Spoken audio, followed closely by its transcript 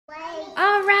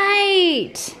All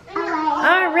right.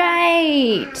 All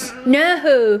right.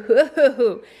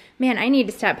 No. Man, I need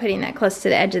to stop putting that close to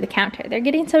the edge of the counter. They're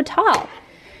getting so tall.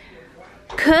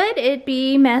 Could it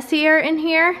be messier in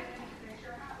here?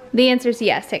 The answer is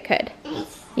yes, it could.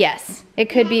 Yes, it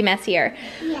could be messier.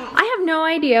 I have no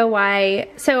idea why.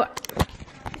 So,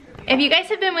 if you guys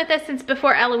have been with us since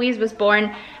before Eloise was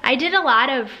born, I did a lot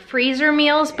of freezer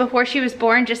meals before she was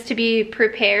born just to be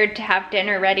prepared to have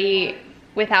dinner ready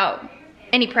without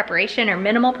any preparation or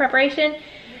minimal preparation.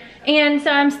 And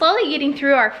so I'm slowly getting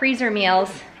through our freezer meals,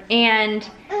 and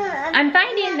I'm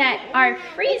finding that our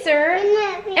freezer,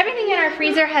 everything in our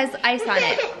freezer has ice on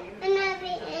it.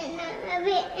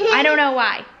 I don't know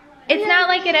why. It's not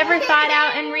like it ever thawed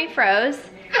out and refroze,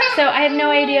 so I have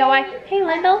no idea why. Hey,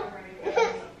 Lyndall,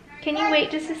 can you wait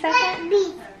just a second?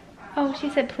 Oh, she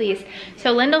said please.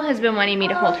 So Lyndall has been wanting me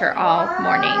to hold her all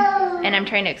morning, and I'm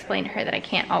trying to explain to her that I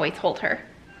can't always hold her.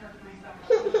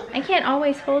 I can't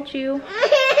always hold you.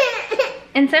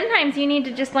 And sometimes you need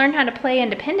to just learn how to play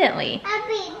independently.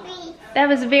 That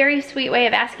was a very sweet way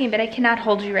of asking, but I cannot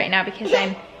hold you right now because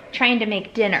I'm trying to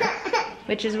make dinner,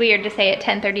 which is weird to say at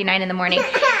 10:39 in the morning.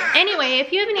 Anyway,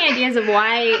 if you have any ideas of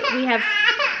why we have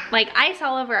like ice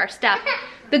all over our stuff,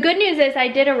 the good news is I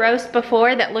did a roast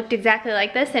before that looked exactly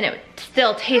like this and it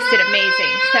still tasted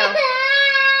amazing. So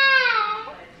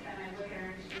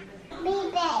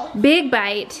big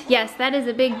bite. Yes, that is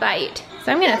a big bite.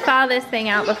 So I'm gonna thaw this thing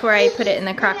out before I put it in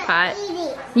the crock pot.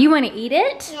 You wanna eat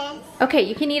it? Yes. Okay,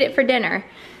 you can eat it for dinner.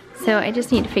 So I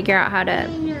just need to figure out how to,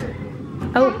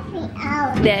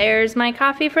 oh, there's my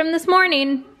coffee from this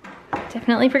morning.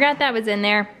 Definitely forgot that was in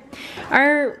there.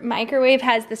 Our microwave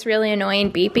has this really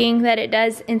annoying beeping that it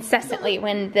does incessantly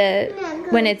when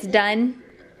it's done.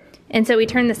 And so we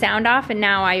turn the sound off and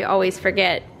now I always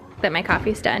forget that my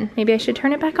coffee's done. Maybe I should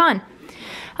turn it back on.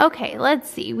 Okay, let's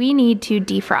see. We need to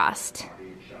defrost.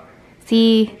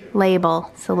 See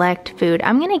label, select food.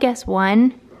 I'm gonna guess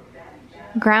 1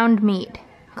 ground meat.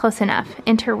 Close enough.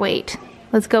 Enter weight.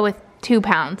 Let's go with 2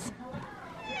 pounds.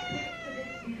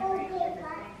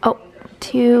 Oh,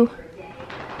 2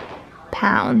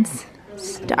 pounds.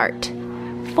 Start.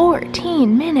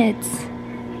 14 minutes.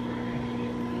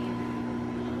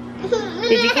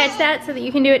 Did you catch that so that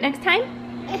you can do it next time?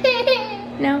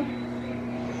 No?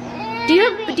 Do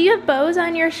you have bows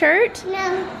on your shirt?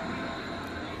 No.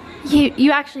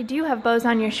 You actually do have bows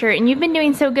on your shirt, and you've been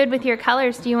doing so good with your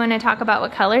colors. Do you want to talk about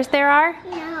what colors there are?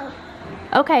 No.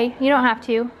 Okay, you don't have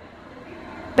to.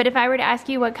 But if I were to ask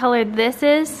you what color this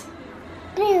is?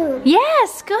 Blue.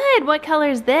 Yes, good. What color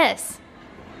is this?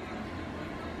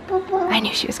 Purple. I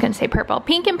knew she was going to say purple.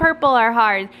 Pink and purple are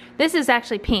hard. This is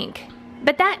actually pink.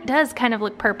 But that does kind of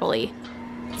look purpley.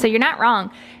 So you're not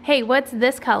wrong. Hey, what's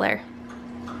this color?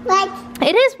 White.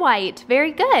 It is white.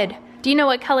 Very good. Do you know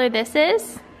what color this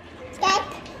is? Black.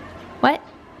 What?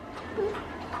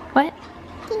 What?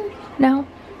 Pink. No.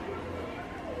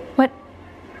 What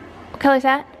color is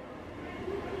that?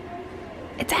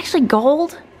 It's actually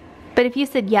gold. But if you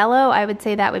said yellow, I would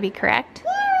say that would be correct.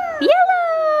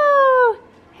 Yellow!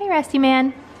 Hey, Rusty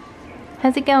Man.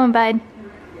 How's it going, bud?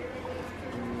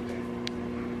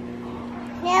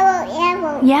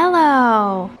 Yellow.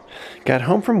 Yellow. Got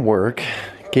home from work,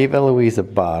 gave Eloise a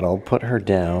bottle, put her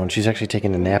down. She's actually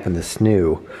taking a nap in the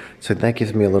snoo. So that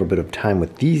gives me a little bit of time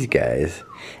with these guys.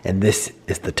 And this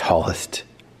is the tallest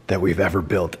that we've ever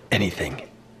built anything.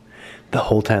 The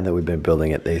whole time that we've been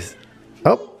building it,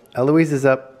 oh, Eloise is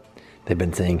up. They've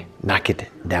been saying, knock it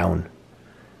down.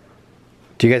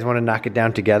 Do you guys want to knock it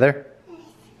down together?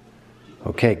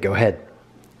 Okay, go ahead.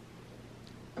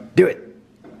 Do it.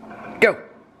 Go.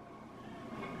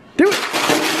 Do it.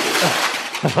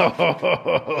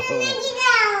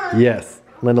 Yes,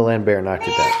 Lyndall and Bear knocked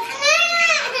it down.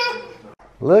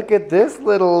 Look at this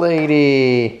little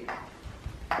lady.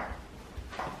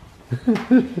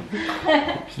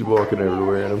 She's walking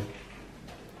everywhere at him.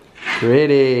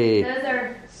 Pretty. Those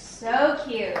are so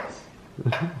cute.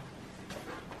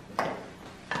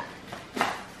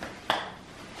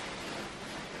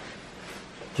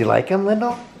 Do you like him,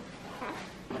 Lyndall?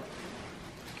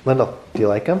 Lyndall, do you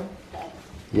like him?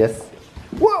 Yes.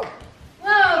 Whoa!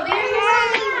 Whoa, Bear, you're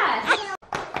so fast.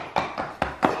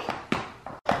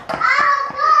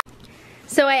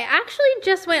 So I actually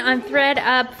just went on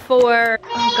ThreadUp for,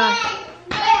 oh gosh.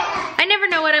 I never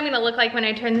know what I'm gonna look like when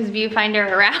I turn this viewfinder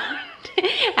around.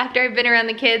 After I've been around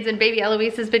the kids and baby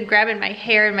Eloise has been grabbing my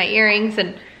hair and my earrings.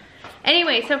 And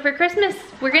anyway, so for Christmas,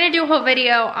 we're gonna do a whole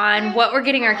video on what we're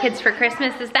getting our kids for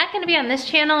Christmas. Is that gonna be on this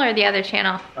channel or the other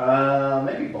channel?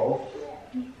 Maybe both.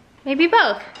 Maybe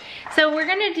both. So we're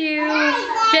gonna do,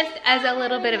 just as a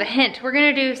little bit of a hint, we're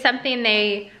gonna do something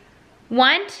they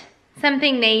want,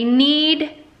 something they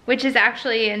need, which is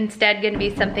actually instead gonna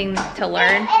be something to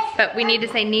learn, but we need to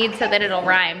say need so that it'll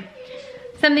rhyme.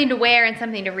 Something to wear and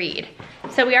something to read.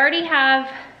 So we already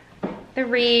have the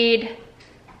read,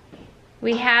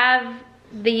 we have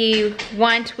the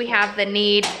want, we have the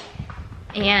need,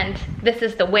 and this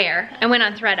is the wear. I went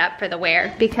on ThreadUp for the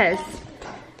wear because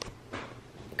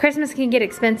Christmas can get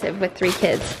expensive with 3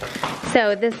 kids.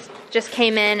 So this just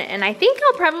came in, and I think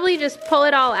I'll probably just pull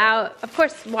it all out. Of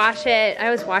course, wash it. I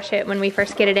always wash it when we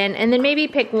first get it in, and then maybe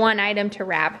pick one item to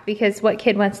wrap, because what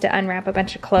kid wants to unwrap a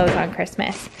bunch of clothes on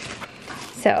Christmas?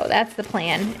 So that's the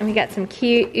plan. And we got some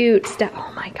cute stuff.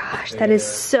 Oh my gosh, that is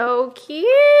so cute.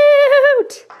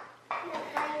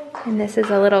 And this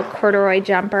is a little corduroy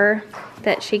jumper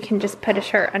that she can just put a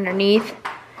shirt underneath.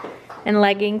 And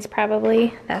leggings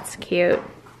probably. That's cute.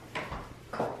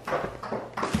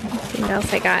 Let's see what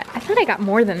else I got. I thought I got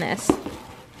more than this.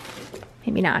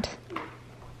 Maybe not.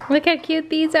 Look how cute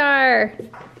these are.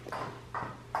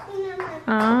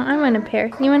 Aw, I want a pair.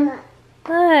 You want?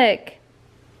 Look.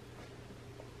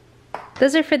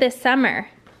 Those are for this summer.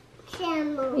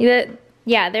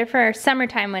 Yeah, they're for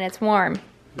summertime when it's warm.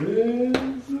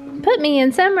 Put me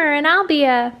in summer and I'll be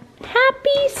a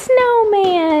happy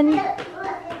snowman.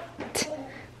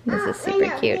 This is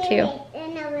super cute too.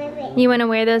 You want to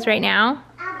wear those right now?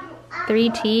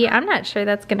 3T. I'm not sure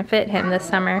that's going to fit him this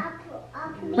summer.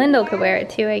 Lyndall could wear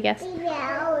it too, I guess.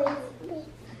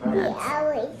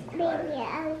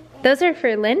 Those are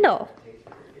for Lyndall.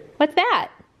 What's that?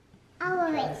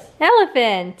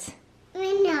 Elephant.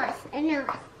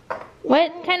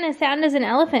 What kind of sound does an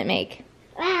elephant make?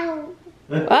 Oh.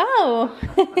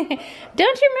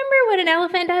 Don't you remember what an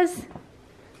elephant does?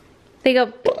 They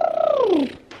go.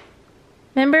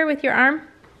 Remember with your arm?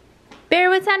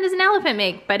 Bear, what sound does an elephant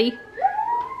make, buddy?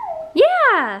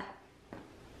 Yeah.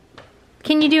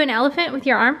 Can you do an elephant with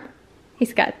your arm?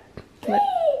 He's got.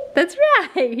 That's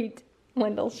right.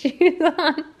 Wendell's shoes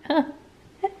on.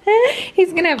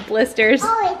 He's gonna have blisters.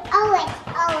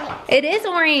 It is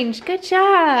orange. Good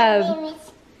job.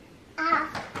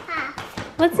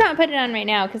 Let's not put it on right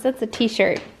now because that's a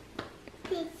t-shirt.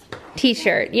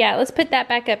 T-shirt. Yeah, let's put that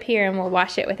back up here and we'll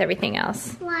wash it with everything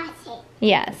else. Wash it.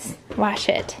 Yes, wash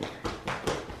it.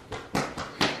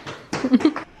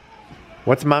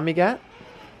 What's mommy got?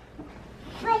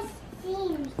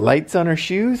 Lights on her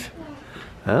shoes?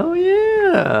 Oh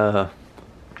yeah.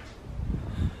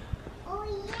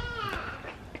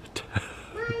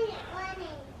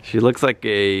 She looks like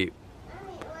a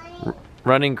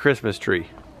running Christmas tree.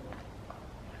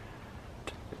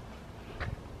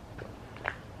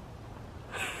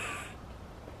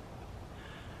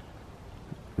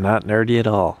 Not nerdy at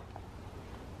all.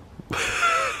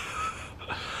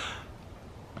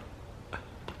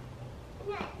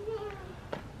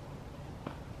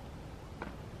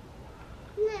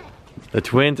 The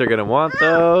twins are gonna want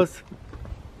those.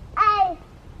 I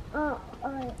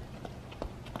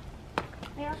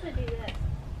also do this.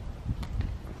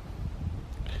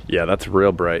 Yeah, that's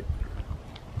real bright.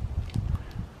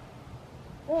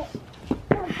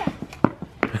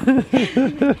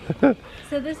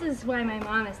 So this is why my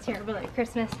mom is terrible at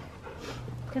Christmas.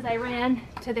 Because I ran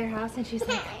to their house and she's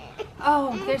like,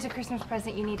 oh, there's a Christmas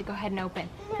present you need to go ahead and open.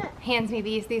 Hands me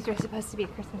these. These were supposed to be a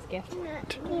Christmas gift.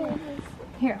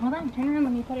 Here, hold on. Turn around.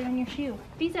 Let me put it on your shoe.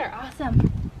 These are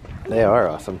awesome. They are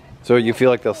awesome. So you feel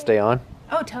like they'll stay on?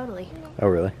 Oh, totally. Oh,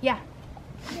 really? Yeah.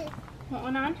 Want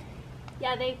one on?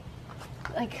 Yeah, they,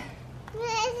 like,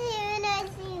 I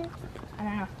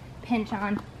don't know, pinch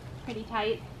on pretty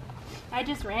tight. I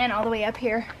just ran all the way up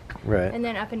here. Right. And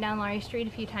then up and down Laurie Street a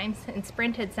few times and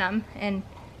sprinted some, and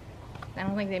I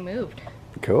don't think they moved.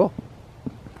 Cool.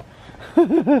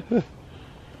 Cool.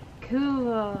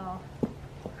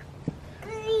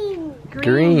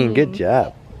 Green. Good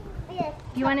job.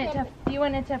 You want it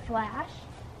to flash?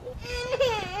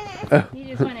 You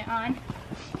just want it on?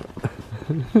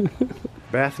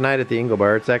 Bath night at the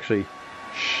Engelbar. It's actually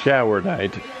shower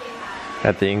night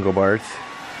at the Engelbars.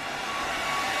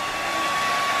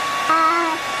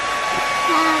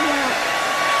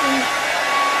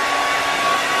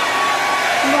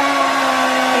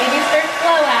 Baby's first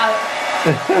blowout.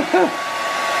 You've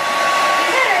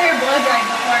had her hair blow dried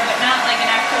before, but not like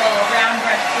an actual round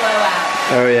brush blowout.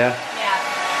 Oh yeah? Yeah.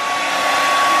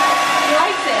 He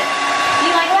likes it. Do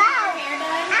you like having your hair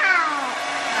done?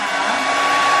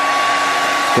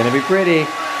 It's gonna be pretty.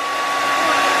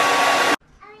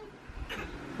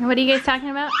 What are you guys talking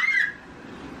about?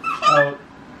 Oh.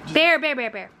 Bear.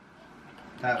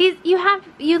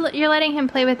 You're letting him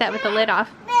play with that with the lid off.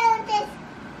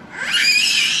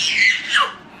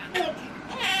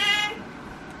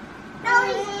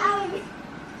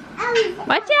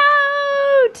 Watch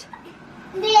out!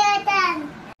 We are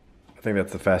done. I think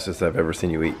that's the fastest I've ever seen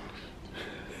you eat.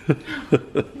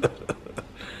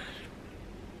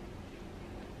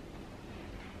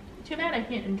 Too bad I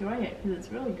can't enjoy it because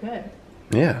it's really good.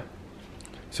 Yeah.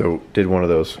 So did one of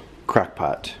those crock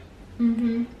pot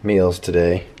meals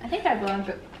today. I think I vlogged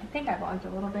a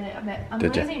little bit of it. I'm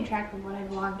Did ya? losing track of what I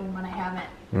vlogged and what I haven't.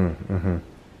 Mm-hmm.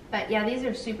 But yeah, these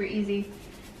are super easy.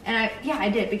 And I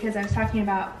did because I was talking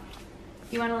about,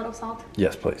 you want a little salt?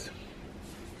 Yes, please.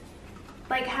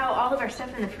 Like how all of our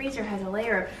stuff in the freezer has a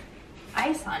layer of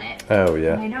ice on it. Oh,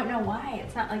 yeah. And I don't know why.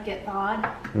 It's not like it thawed.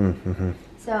 Mm-hmm.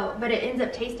 So, but it ends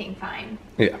up tasting fine.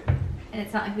 Yeah. And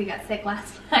it's not like we got sick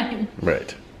last time.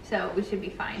 Right. So we should be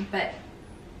fine, but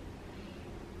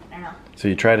I don't know. So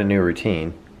you tried a new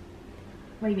routine.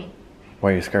 What do you mean?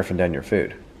 Why are you scarfing down your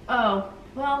food? Oh,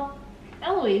 well,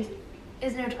 Eloise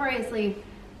is notoriously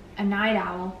a night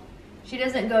owl. She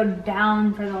doesn't go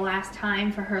down for the last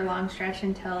time for her long stretch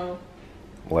until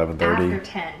 11:30. after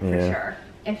 10 for sure.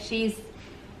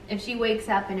 If she wakes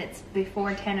up and it's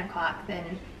before 10 o'clock,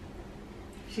 then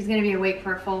she's gonna be awake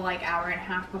for a full like hour and a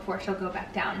half before she'll go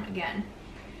back down again.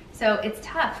 So it's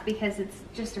tough because it's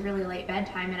just a really late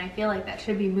bedtime, and I feel like that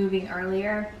should be moving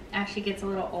earlier as she gets a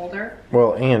little older.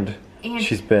 Well, and And-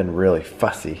 she's been really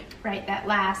fussy. Right, that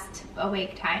last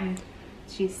awake time,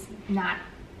 she's not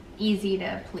easy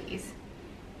to please.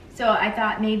 So I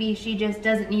thought maybe she just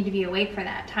doesn't need to be awake for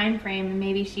that time frame, and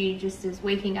maybe she just is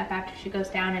waking up after she goes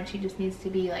down and she just needs to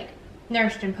be like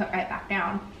nursed and put right back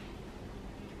down.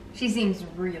 She seems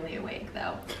really awake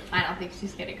though. I don't think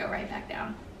she's gonna go right back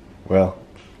down. Well,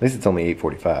 at least it's only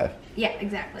 8:45. Yeah,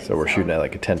 exactly. So we're shooting at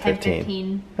like a 10:15.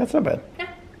 10:15. That's not bad. Yeah.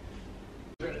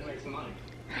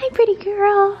 Hi, pretty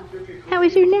girl. How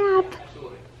was your nap?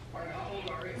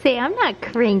 Say, I'm not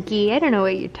cranky. I don't know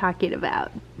what you're talking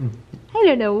about. I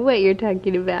don't know what you're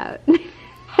talking about.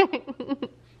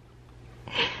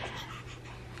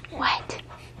 What?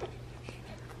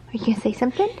 Are you gonna say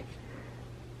something?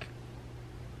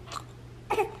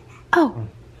 Oh,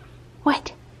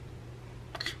 what?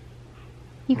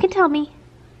 You can tell me.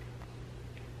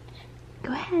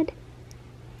 Go ahead.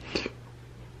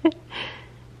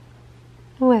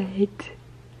 What?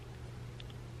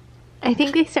 I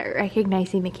think they start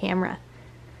recognizing the camera.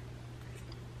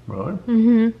 Really?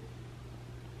 Mm-hmm.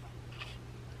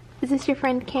 Is this your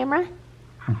friend camera?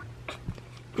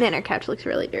 Man, our couch looks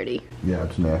really dirty. Yeah,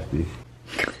 it's nasty.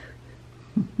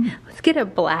 Let's get a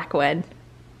black one.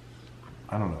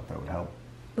 I don't know if that would help.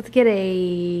 Let's get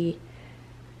a...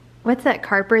 What's that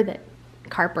carpet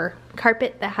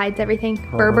that hides everything?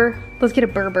 Berber? Let's get a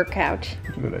Berber couch.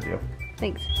 That's a good idea.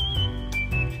 Thanks.